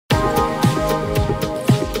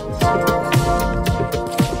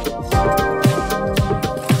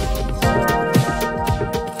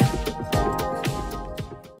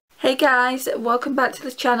guys, welcome back to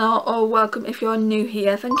the channel, or welcome if you're new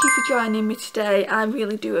here. Thank you for joining me today. I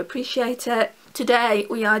really do appreciate it. Today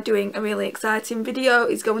we are doing a really exciting video.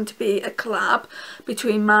 It's going to be a collab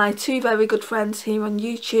between my two very good friends here on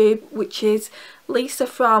YouTube, which is Lisa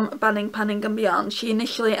from Banning, Panning and Beyond. She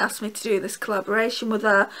initially asked me to do this collaboration with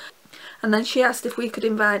her, and then she asked if we could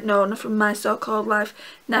invite Nona from My So-Called Life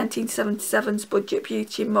 1977's Budget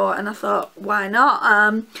Beauty and More, and I thought, why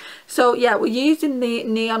not? So yeah, we're using the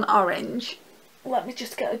neon orange. Let me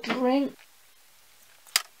just get a drink.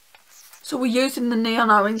 So we're using the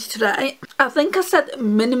neon orange today. I think I said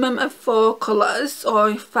minimum of 4 colours,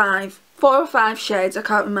 or 5. 4 or 5 shades, I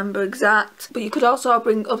can't remember exact. But you could also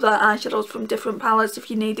bring other eyeshadows from different palettes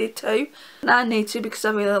if you needed to. And I need to because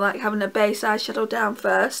I really like having a base eyeshadow down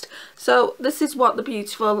first. So this is what the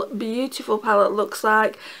beautiful palette looks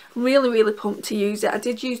like. Really pumped to use it. I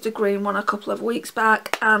did use the green one a couple of weeks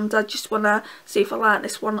back, and I just want to see if I like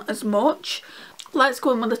this one as much. Let's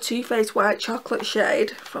go in with the Too Faced White Chocolate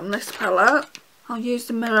shade from this palette. I'll use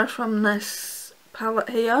the mirror from this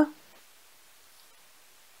palette here.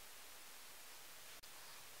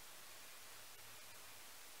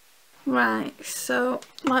 Right, so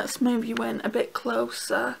let's move you in a bit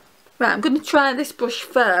closer. Right, I'm going to try this brush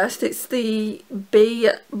first. It's the B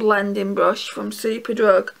blending brush from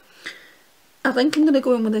Superdrug. I think I'm going to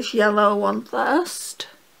go in with this yellow one first.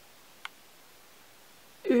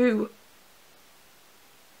 Ooh.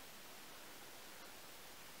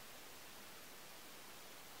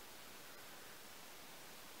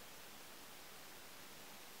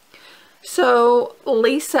 So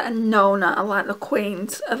Lisa and Nona are like the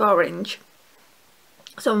queens of orange,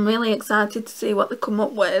 so I'm really excited to see what they come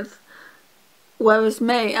up with, whereas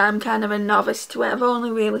me, I'm kind of a novice to it. I've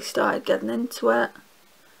only really started getting into it.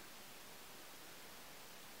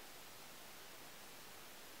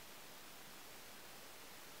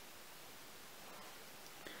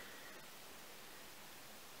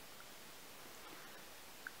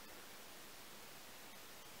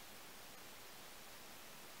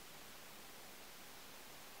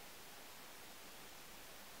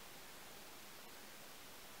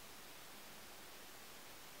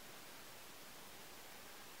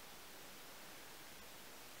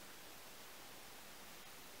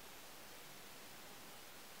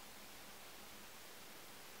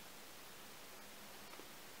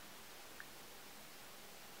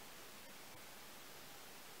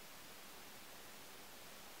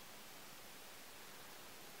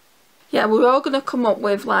 Yeah, we're all going to come up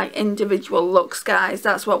with like individual looks, guys.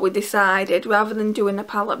 That's what we decided, rather than doing a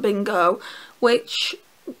palette bingo, which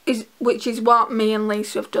is what me and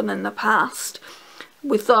Lisa have done in the past.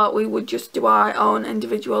 We thought we would just do our own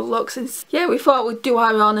individual looks, and yeah, we thought we'd do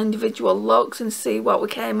our own individual looks and see what we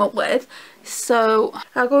came up with. So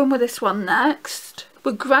I'll go in with this one next.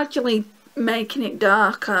 We're gradually making it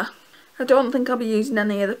darker. I don't think I'll be using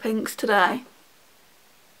any of the pinks today.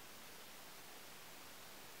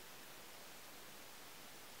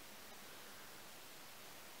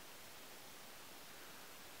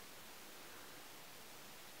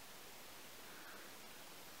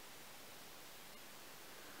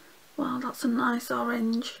 Wow, that's a nice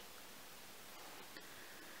orange.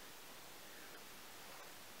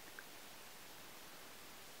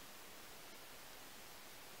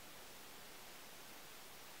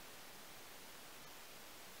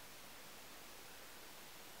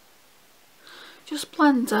 Just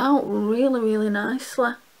blends out really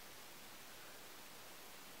nicely.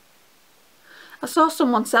 I saw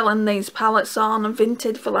someone selling these palettes on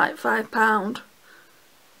Vinted for like £5.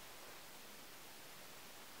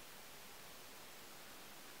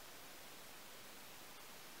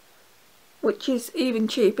 Which is even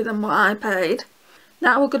cheaper than what I paid.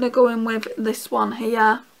 Now we're going to go in with this one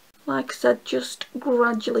here. Like I said, just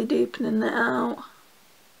gradually deepening it out.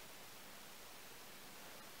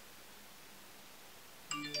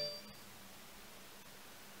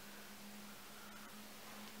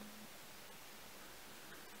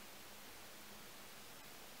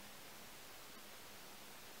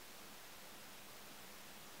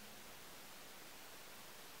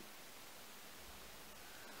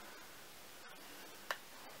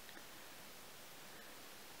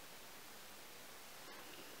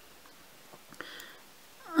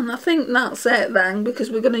 And I think that's it then, because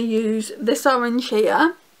we're going to use this orange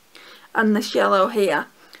here and this yellow here.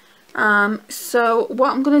 So what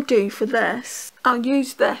I'm going to do for this, I'll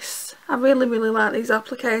use this. I really like these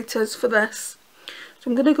applicators for this. So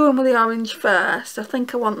I'm going to go in with the orange first. I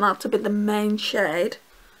think I want that to be the main shade.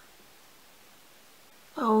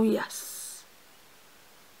 Oh yes.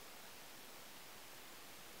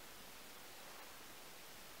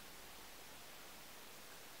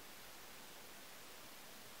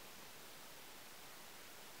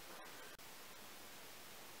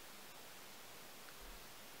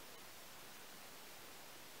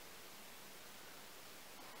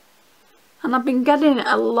 And I've been getting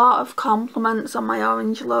a lot of compliments on my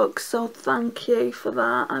orange look, so thank you for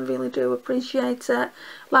that. I really do appreciate it.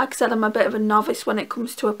 Like I said, I'm a bit of a novice when it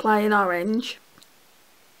comes to applying orange.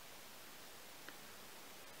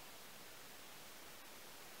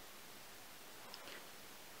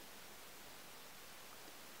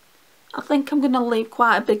 I think I'm going to leave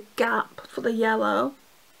quite a big gap for the yellow.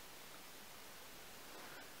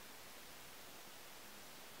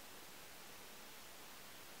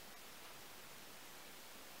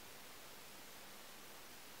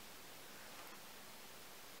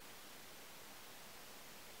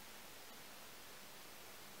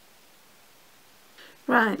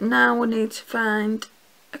 Right, now we need to find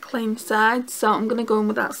a clean side, so I'm going to go in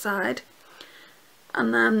with that side.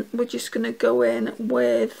 And then we're just going to go in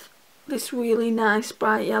with this really nice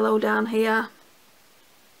bright yellow down here.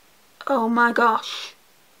 Oh my gosh.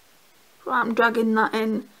 Right, I'm dragging that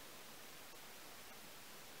in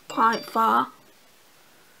quite far.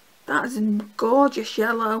 That is a gorgeous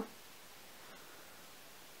yellow.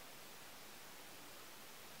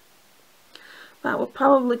 Right, we're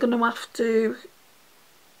probably going to have to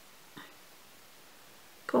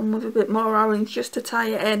go in with a bit more orange just to tie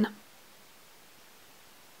it in.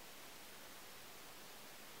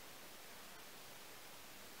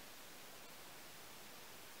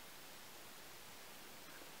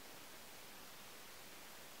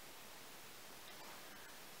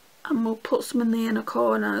 And we'll put some in the inner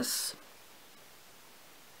corners.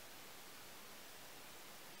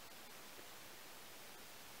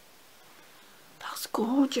 That's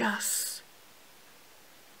gorgeous.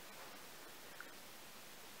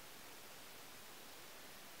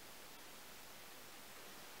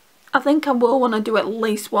 I think I will want to do at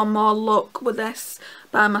least one more look with this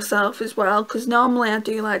by myself as well, because normally I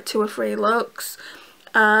do like 2 or 3 looks.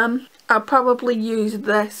 I'll probably use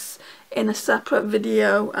this in a separate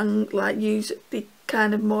video and like use the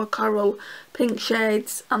kind of more coral pink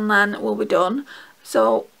shades, and then we'll be done.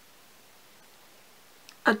 So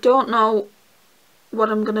I don't know what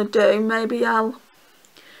I'm gonna do. Maybe I'll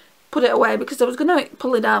put it away, because I was gonna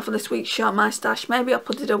pull it out for this week's Shop My Stash. Maybe I'll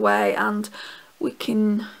put it away and we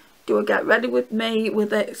can do a get ready with me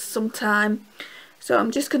with it sometime. So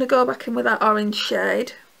I'm just gonna go back in with that orange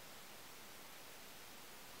shade.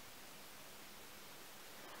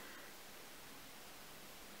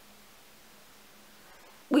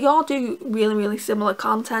 We all do really similar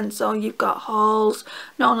content, so you've got hauls.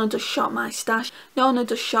 Nona does Shop My Stash. Nona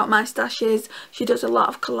does Shop My Stashes. She does a lot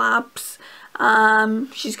of collabs.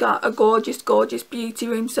 She's got a gorgeous beauty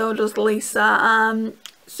room, so does Lisa.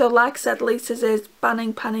 So like I said, Lisa's is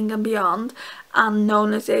Banning, Panning and Beyond, and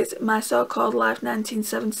Nona's is My So-Called Life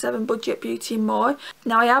 1977 Budget Beauty and More.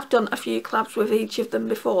 Now I have done a few collabs with each of them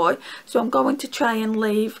before, so I'm going to try and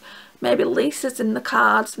leave maybe Lisa's in the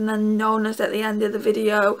cards and then Nona's at the end of the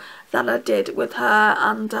video that I did with her,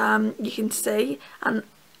 and you can see, and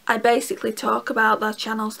I basically talk about their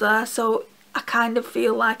channels there, so I kind of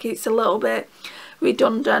feel like it's a little bit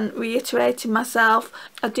redundant reiterating myself.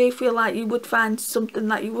 I do feel like you would find something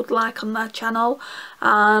that you would like on their channel,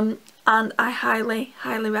 and I highly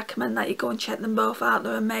recommend that you go and check them both out.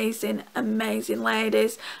 They're amazing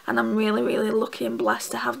ladies, and I'm really lucky and blessed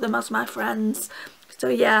to have them as my friends. So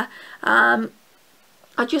yeah, I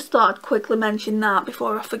just thought I'd quickly mention that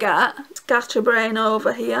before I forget. Scatterbrain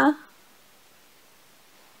over here.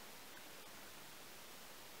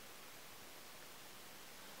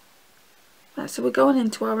 Right, so we're going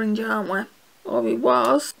into orange, aren't we? Or we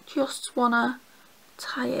was. Just wanna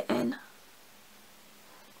tie it in.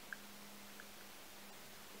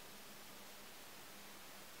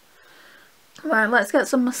 Right, let's get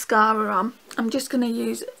some mascara on. I'm just going to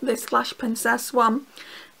use this Flash Princess one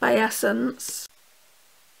by Essence.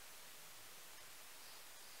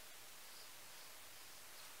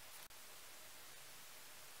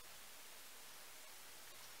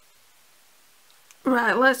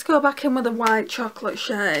 Right, let's go back in with a white chocolate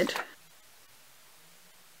shade.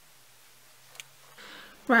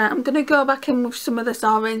 Right, I'm going to go back in with some of this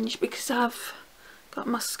orange because I've got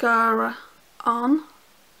mascara on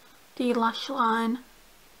the lash line.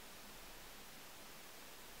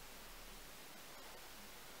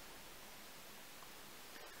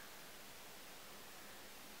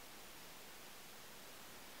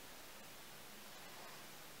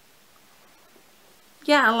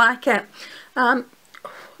 Yeah, I like it.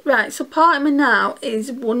 Right, so part of me now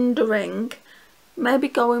is wondering, maybe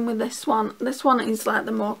going with this one. This one is like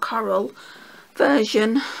the more coral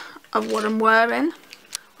version of what I'm wearing.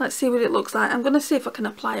 Let's see what it looks like. I'm going to see if I can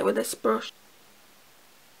apply it with this brush.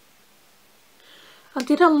 I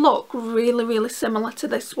did a look really similar to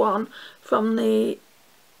this one from the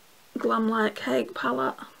Glam Like Cake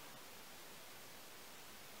palette.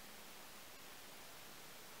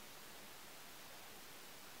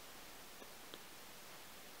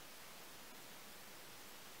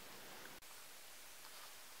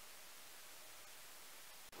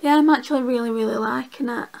 Yeah, I'm actually really liking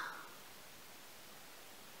it.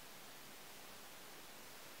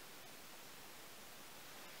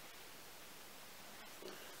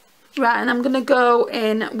 Right, and I'm going to go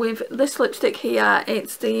in with this lipstick here.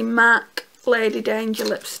 It's the MAC Lady Danger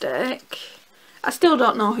lipstick. I still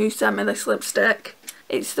don't know who sent me this lipstick.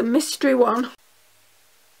 It's the mystery one.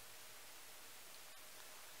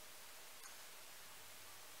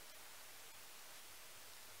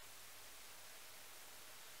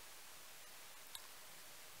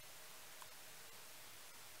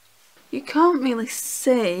 You can't really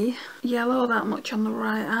see yellow that much on the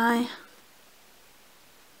right eye.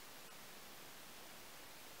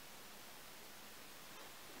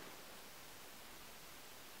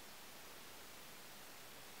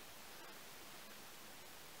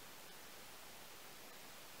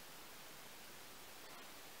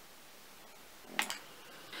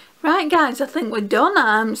 Right guys, I think we're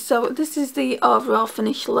done. So this is the overall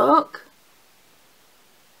finished look.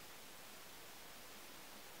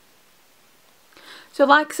 So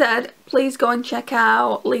like I said, please go and check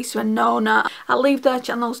out Lisa and Nona. I'll leave their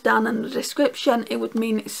channels down in the description. It would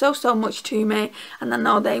mean so much to me, and I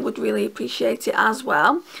know they would really appreciate it as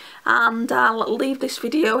well. And I'll leave this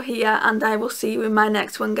video here, and I will see you in my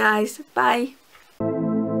next one guys. Bye.